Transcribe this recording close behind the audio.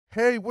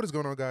Hey, what is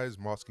going on, guys?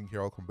 Mosking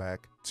here. Welcome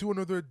back to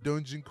another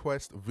Dungeon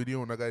Quest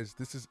video. Now, guys,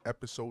 this is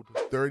episode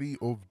 30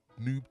 of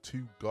Noob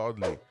to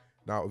Godly.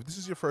 Now, if this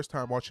is your first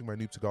time watching my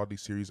Noob to Godly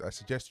series, I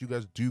suggest you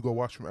guys do go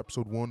watch from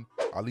episode 1.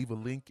 I'll leave a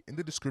link in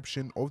the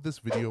description of this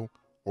video,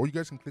 or you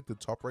guys can click the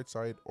top right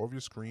side of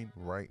your screen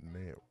right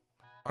now.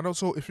 And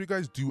also, if you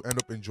guys do end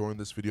up enjoying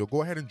this video,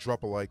 go ahead and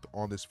drop a like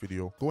on this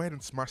video. Go ahead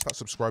and smash that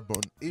subscribe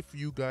button if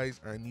you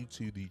guys are new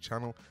to the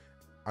channel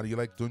and you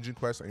like Dungeon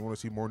Quest and you want to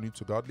see more Noob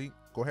to Godly,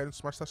 go ahead and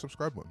smash that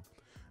subscribe button.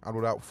 And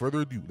without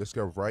further ado, let's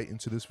get right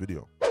into this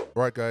video.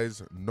 Alright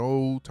guys,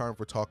 no time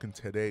for talking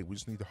today. We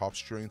just need to hop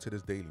straight into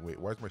this daily. Wait,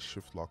 why is my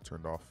shift lock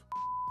turned off?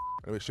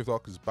 Anyway, shift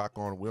lock is back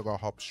on. We're gonna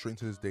hop straight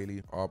into this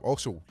daily.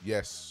 Also,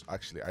 yes,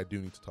 actually, I do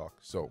need to talk.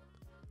 So,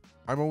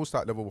 I'm almost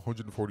at level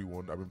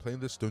 141. I've been playing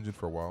this dungeon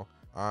for a while.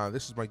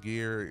 This is my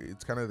gear.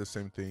 It's kind of the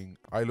same thing.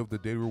 I love the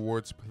daily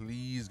rewards.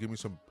 Please give me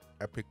some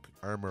epic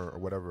armor or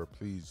whatever.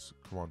 Please,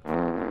 come on.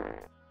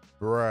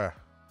 Bruh,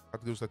 I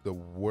think it was like the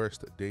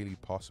worst daily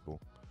possible.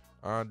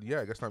 And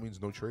yeah, I guess that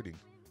means no trading.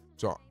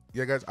 So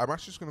yeah, guys, I'm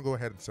actually just gonna go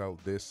ahead and sell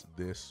this,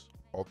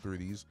 all three of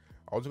these.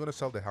 I was gonna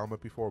sell the helmet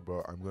before,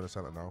 but I'm gonna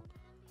sell it now.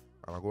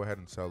 And I'll go ahead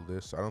and sell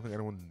this. I don't think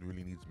anyone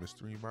really needs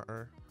mystery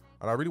matter.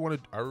 And I really want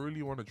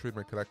to trade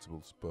my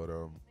collectibles, but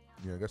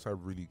yeah, I guess I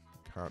really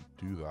can't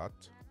do that.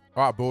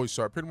 Alright, boys,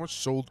 so I pretty much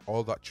sold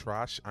all that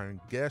trash, and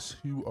guess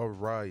who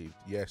arrived?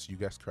 Yes, you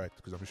guessed correct,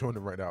 because I'm showing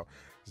them right now.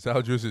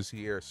 Zeldris is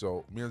here,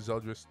 so me and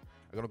Zeldris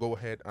are gonna go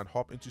ahead and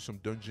hop into some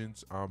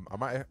dungeons. I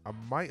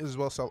might as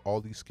well sell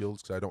all these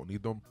skills because I don't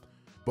need them.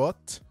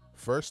 But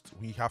first,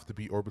 we have to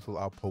beat Orbital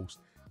Outpost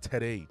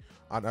today,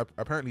 and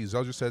apparently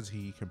Zeldris says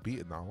he can beat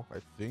it now.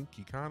 I think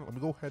he can. Let me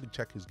go ahead and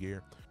check his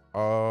gear.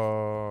 I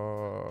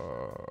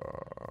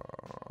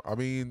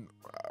mean,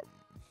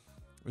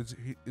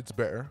 it's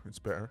better. It's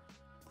better.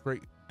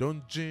 Great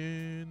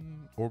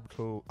dungeon,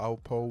 Orbital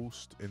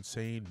Outpost,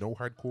 insane, no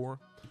hardcore.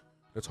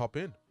 Let's hop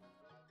in.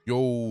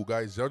 Yo,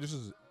 guys, Zeldris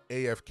is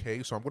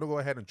AFK, so I'm gonna go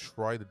ahead and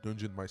try the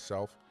dungeon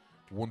myself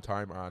one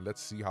time, and let's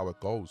see how it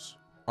goes.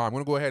 I'm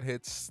gonna go ahead,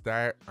 hit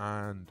start,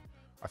 and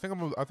I think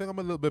I'm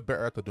a little bit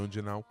better at the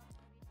dungeon now.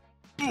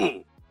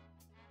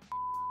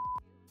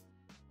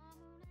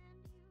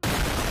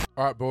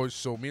 All right, boys.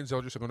 So me and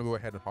Zeldris are gonna go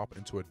ahead and hop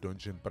into a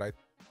dungeon, but I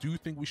do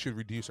think we should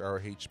reduce our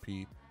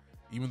HP.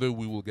 Even though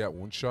we will get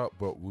one shot,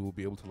 but we will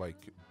be able to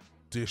like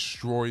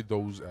destroy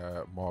those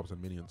mobs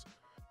and minions.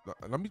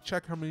 Let me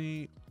check how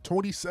many.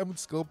 27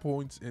 skill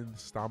points in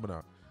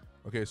stamina.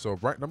 Okay, so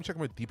let me check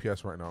my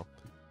DPS right now.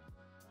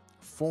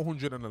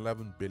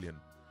 411 billion.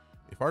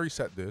 If I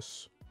reset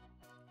this,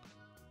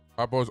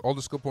 alright, boys, all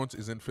the skill points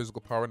is in physical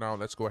power now.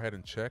 Let's go ahead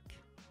and check.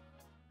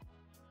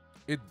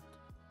 It's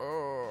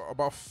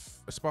about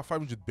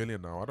 500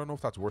 billion now. I don't know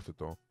if that's worth it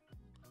though.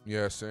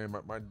 Yeah, same.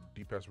 My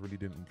DPS really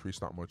didn't increase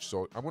that much.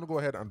 So I'm going to go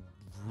ahead and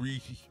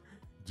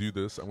redo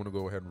this. I'm going to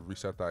go ahead and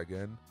reset that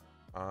again.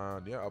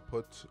 And yeah, I'll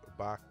put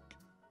back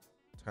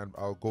 10.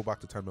 I'll go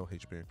back to 10 mil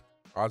HP.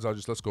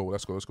 Let's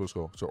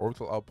go. So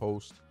Orbital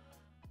Outpost.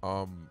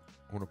 I'm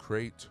going to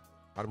create.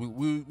 And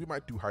we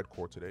might do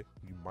hardcore today.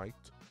 We might.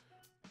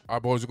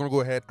 Alright, boys, we're going to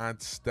go ahead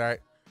and start.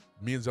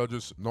 Me and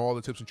Zeldris know all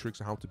the tips and tricks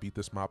on how to beat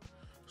this map.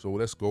 So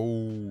let's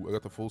go. I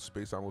got the full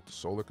space armor with the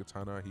solar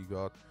katana. He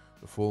got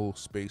the full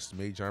space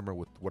mage armor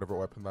with whatever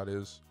weapon that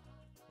is.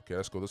 Okay,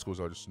 let's go.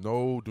 Zeldris.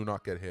 No, do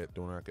not get hit.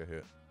 Do not get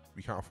hit.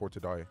 We can't afford to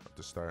die at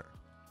the start.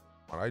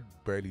 And I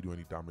barely do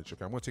any damage.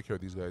 Okay, I'm going to take care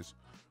of these guys.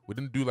 We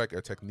didn't do like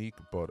a technique,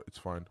 but it's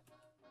fine.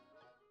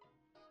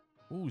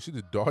 Ooh, you see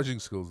the dodging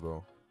skills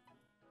though.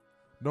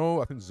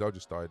 No, I think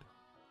Zeldris died.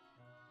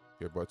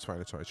 Okay, but it's fine.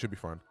 It's fine. It should be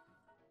fine.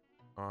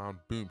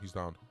 Boom, he's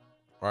down.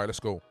 All right, let's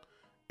go.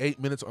 8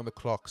 minutes on the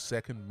clock.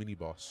 Second mini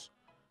boss.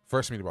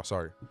 First mini boss,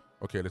 sorry.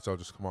 Okay, let's all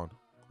just come on.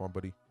 Come on,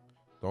 buddy.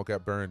 Don't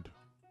get burned.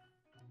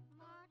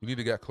 We need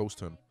to get close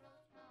to him.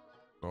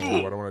 No,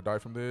 I don't want to die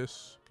from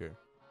this. Okay.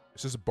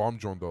 It's just a bomb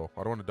drone, though.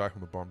 I don't want to die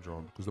from the bomb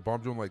drone. Because the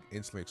bomb drone, like,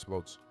 instantly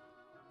explodes.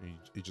 And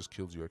it just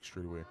kills you, like,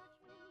 straight away.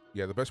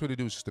 Yeah, the best way to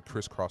do is just to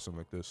crisscross him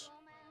like this.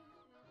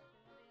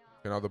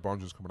 Okay, now the bomb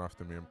drone's coming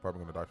after me. I'm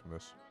probably going to die from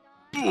this.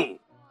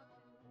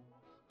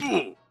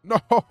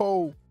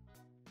 No!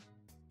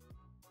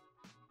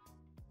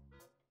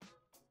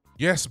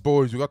 Yes,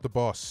 boys. We got the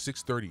boss.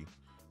 630.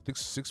 I think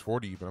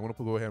 640 even. I'm going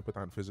to go ahead and put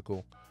that in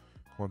physical.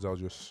 Come on,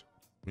 Zeldris.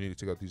 We need to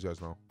take out these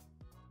guys now.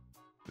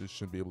 This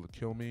shouldn't be able to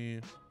kill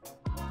me.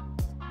 Yeah,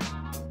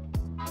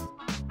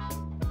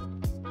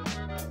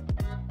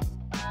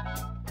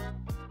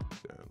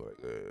 go like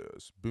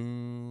this.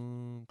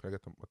 Boom. Can I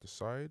get them at the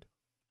side?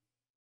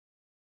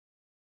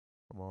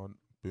 Come on.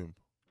 Boom.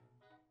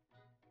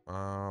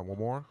 One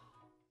more.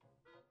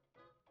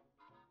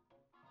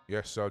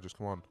 Yes, Zeldris.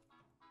 Come on.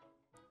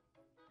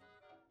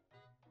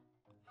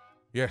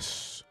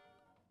 Yes.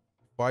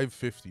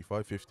 550.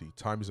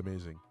 Time is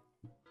amazing.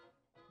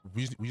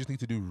 We just need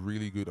to do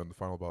really good on the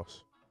final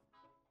boss.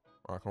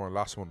 Alright, come on,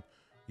 last one.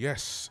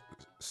 Yes.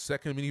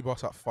 Second mini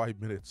boss at 5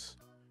 minutes.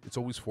 It's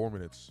always 4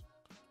 minutes.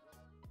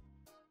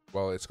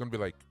 Well, it's gonna be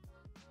like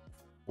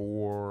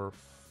 4,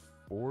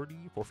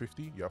 440,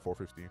 450. Yeah,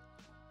 450.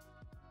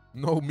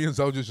 No, me and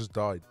Zelda just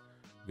died.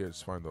 Yeah,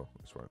 it's fine though.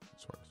 It's fine.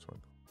 It's fine. It's fine.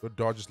 Good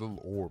dodges little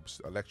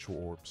orbs, electro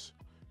orbs.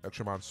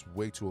 Electro Man's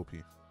way too OP.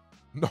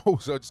 No,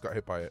 Zelda just got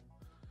hit by it.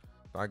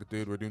 Dang it,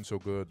 dude. We're doing so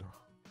good.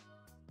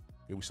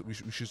 Yeah, we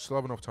should still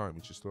have enough time.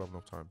 We should still have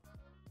enough time.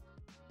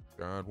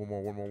 And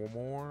one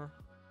more.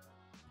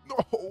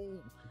 No!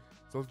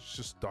 Zelda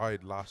just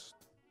died last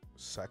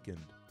second.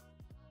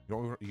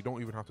 You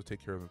don't even have to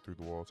take care of them through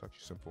the wall. It's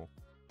actually simple.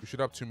 We should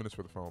have 2 minutes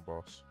for the final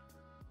boss.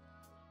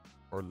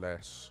 Or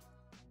less.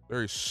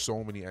 There is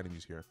so many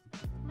enemies here.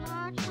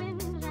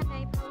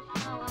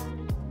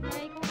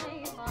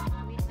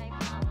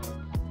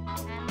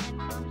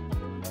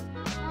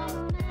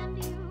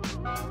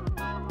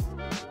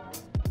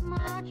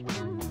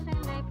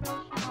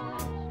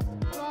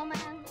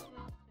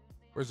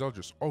 Where's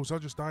Zeldris? Oh,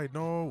 Zeldris died.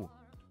 No.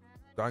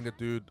 Dang it,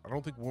 dude. I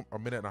don't think a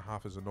minute and a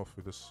half is enough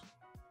for this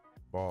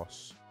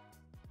boss.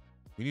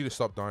 We need to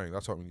stop dying.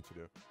 That's what we need to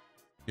do.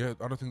 Yeah,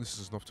 I don't think this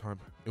is enough time.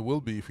 It will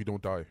be if you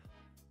don't die.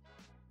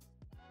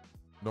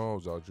 No,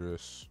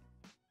 Zeldris.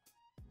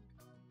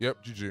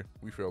 Yep, GG.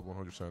 We failed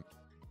 100%.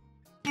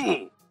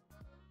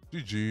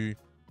 GG.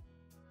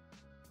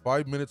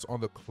 5 minutes on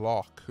the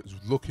clock. It's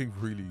looking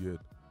really good.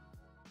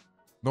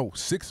 No,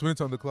 6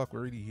 minutes on the clock.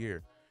 We're already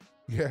here.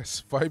 Yes,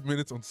 5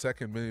 minutes on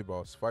second mini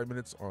boss. 5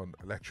 minutes on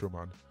Electro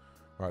Man.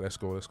 All right, let's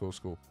go. Let's go. Let's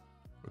go.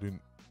 We're doing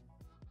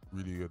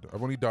really good.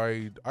 I've only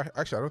died.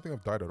 Actually, I don't think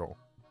I've died at all.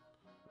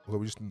 Although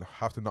we just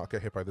have to not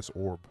get hit by this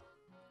orb.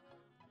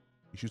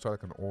 You shoot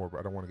like an orb.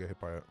 I don't want to get hit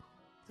by it.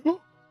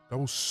 That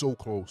was so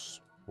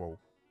close. Whoa.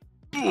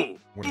 I'm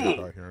gonna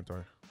die here, aren't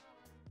I?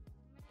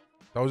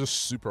 That was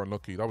just super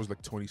unlucky. That was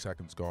like 20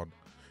 seconds gone.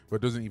 But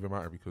it doesn't even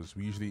matter because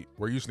we're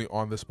usually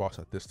on this boss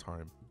at this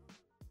time.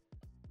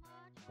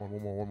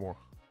 One more.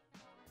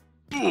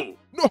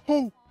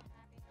 No!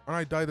 And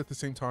I died at the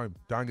same time.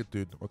 Dang it,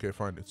 dude. Okay,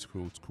 fine. It's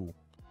cool. It's cool.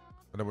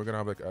 And then we're gonna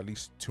have like at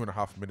least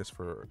 2.5 minutes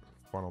for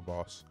final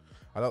boss.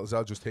 I let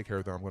Zal just take care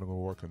of them. I'm gonna go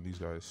work on these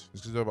guys.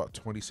 This is about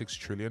 26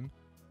 trillion.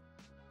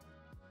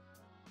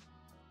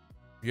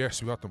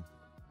 Yes, we got them.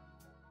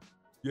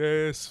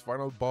 Yes,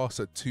 final boss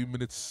at 2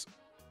 minutes,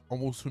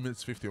 almost 2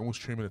 minutes 50, almost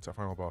 3 minutes at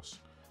final boss.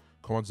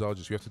 Come on,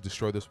 Zalgis, we have to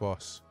destroy this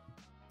boss.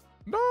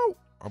 No!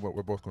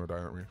 We're both gonna die,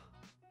 aren't we?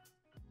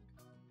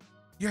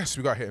 Yes,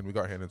 we got hit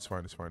and it's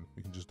fine, it's fine.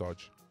 We can just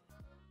dodge.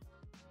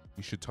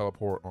 We should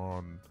teleport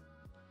on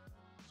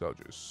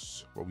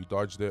Zalgis. Well, we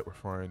dodged it, we're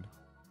fine.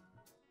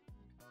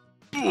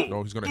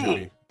 No, he's gonna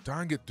hit me.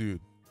 Dang it, dude.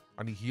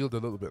 And he healed a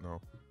little bit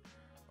now.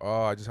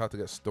 Oh, I just have to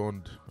get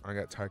stunned and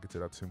get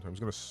targeted at the same time.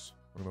 He's gonna...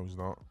 Oh, no, he's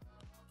not.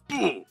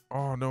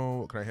 Oh,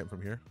 no. Can I hit him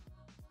from here?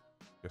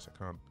 Yes, I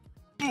can.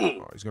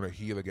 Oh, he's gonna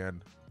heal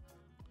again.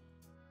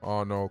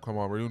 Oh, no. Come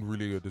on. We're doing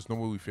really good. There's no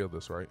way we fail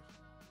this, right?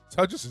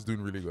 Zalgis is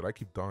doing really good. I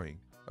keep dying.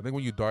 I think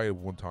when you die at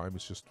one time,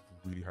 it's just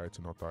really hard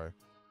to not die.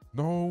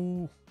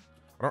 No.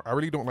 I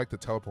really don't like the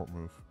teleport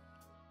move.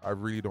 I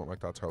really don't like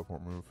that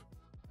teleport move.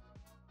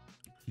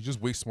 He just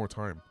wastes more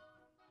time.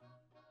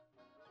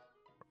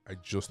 I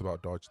just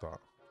about dodged that.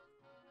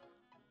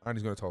 And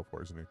he's gonna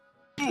teleport, isn't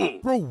he?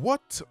 Bro,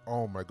 what?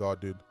 Oh my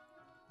god, dude.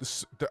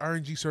 The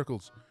RNG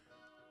circles.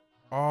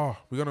 Oh,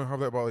 we're gonna have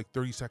that about like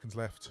 30 seconds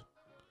left.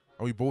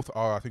 And we both...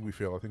 Oh, I think we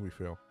fail.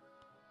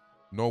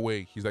 No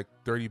way. He's like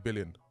 30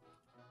 billion.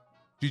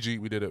 GG,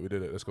 we did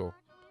it. Let's go.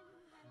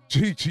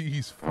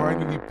 GG's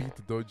finally beat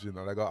the dungeon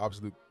and I got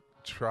absolute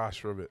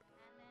trash from it.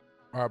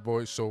 Alright,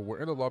 boys. So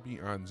we're in the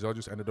lobby and Zell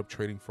just ended up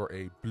trading for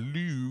a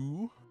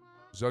blue...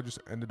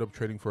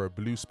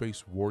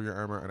 space warrior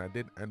armor, and I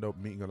did end up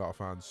meeting a lot of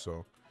fans,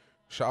 so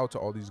shout out to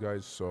all these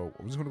guys. So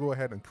I'm just gonna go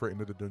ahead and create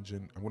another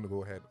dungeon. I'm gonna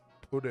go ahead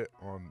put it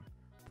on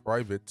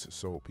private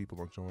so people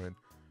don't join,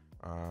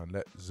 and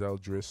let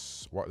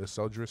Zeldris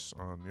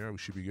on. Yeah, we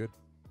should be good.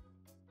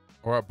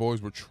 All right,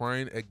 boys, we're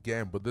trying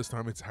again, but this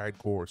time it's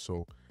hardcore,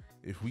 so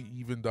if we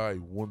even die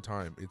one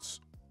time, it's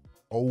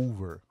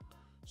over.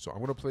 So I'm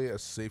gonna play it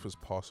as safe as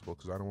possible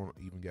because I don't want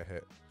to even get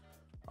hit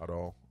at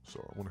all. So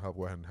I'm gonna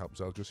go ahead and help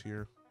Zeldris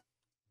here.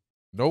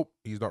 Nope,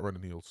 he's not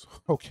running heals.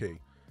 Okay,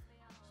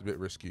 it's a bit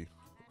risky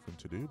for him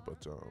to do, but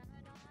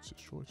it's his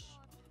choice.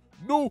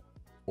 No!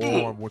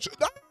 Oh, I'm one shot.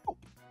 No!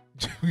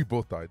 We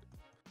both died.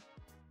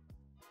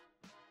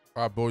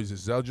 Alright, boys,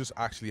 Zeldris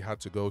actually had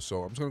to go,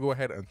 so I'm just gonna go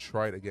ahead and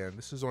try it again.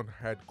 This is on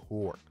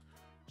hardcore,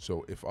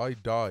 so if I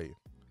die,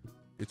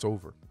 it's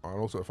over. And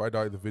also, if I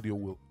die, the video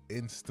will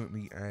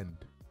instantly end.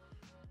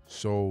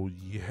 So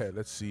yeah,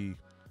 let's see.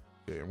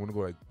 Okay, I'm gonna go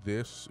like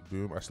this.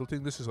 Boom. I still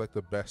think this is like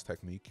the best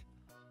technique.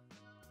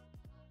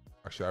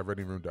 Actually, I've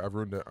already ruined it. I've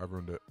ruined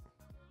it.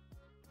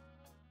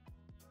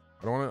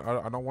 I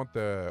don't want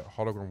the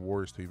hologram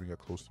warriors to even get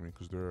close to me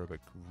because they're like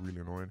really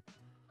annoying.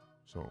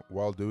 So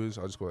what I'll do is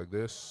I'll just go like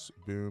this.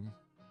 Boom.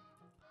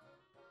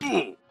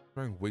 I'm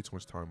spending way too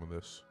much time on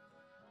this.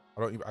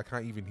 I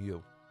can't even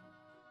heal.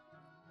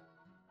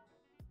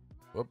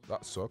 Oh,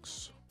 that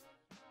sucks.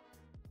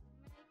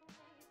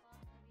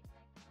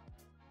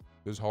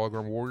 This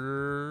hologram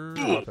warrior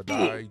about to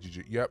die.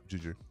 GG. Yep,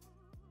 GG.